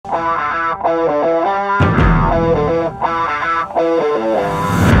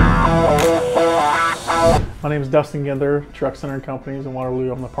My name is Dustin Ginther, Truck Center Companies in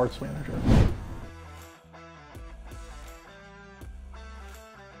Waterloo. I'm the parts manager.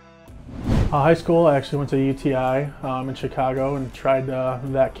 High school, I actually went to UTI in Chicago and tried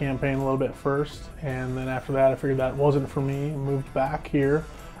that campaign a little bit first. And then after that, I figured that wasn't for me. Moved back here,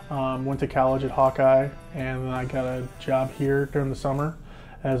 went to college at Hawkeye, and then I got a job here during the summer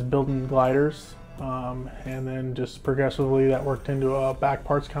as building gliders. And then just progressively that worked into a back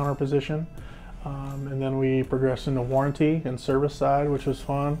parts counter position. And then we progressed into warranty and service side, which was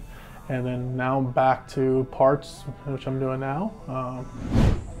fun. And then now I'm back to parts, which I'm doing now.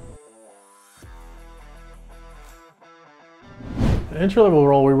 The entry-level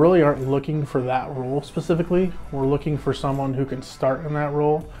role, we really aren't looking for that role specifically. We're looking for someone who can start in that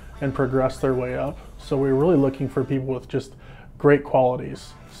role and progress their way up. So we're really looking for people with just great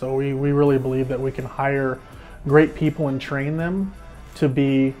qualities. So we really believe that we can hire great people and train them to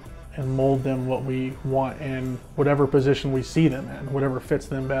be and mold them what we want in whatever position we see them in, whatever fits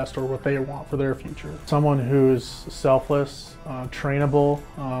them best or what they want for their future. Someone who's selfless, trainable,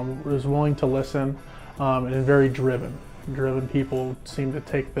 is willing to listen, and very driven. Driven people seem to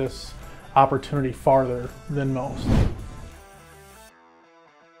take this opportunity farther than most.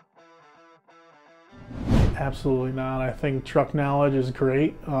 Absolutely not. I think truck knowledge is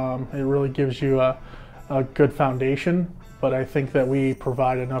great. It really gives you a good foundation, but I think that we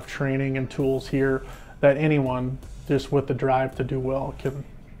provide enough training and tools here that anyone just with the drive to do well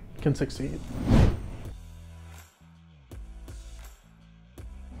can succeed.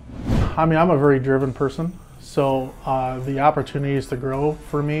 I mean, I'm a very driven person, so the opportunities to grow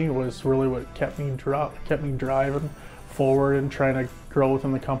for me was really what kept me driving forward and trying to grow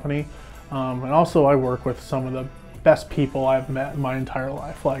within the company. And also I work with some of the best people I've met in my entire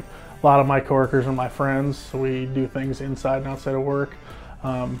life. Like a lot of my coworkers are my friends, so we do things inside and outside of work.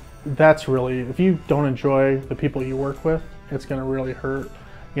 That's really, if you don't enjoy the people you work with, it's gonna really hurt,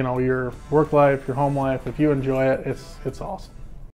 you know, your work life, your home life. If you enjoy it, it's awesome.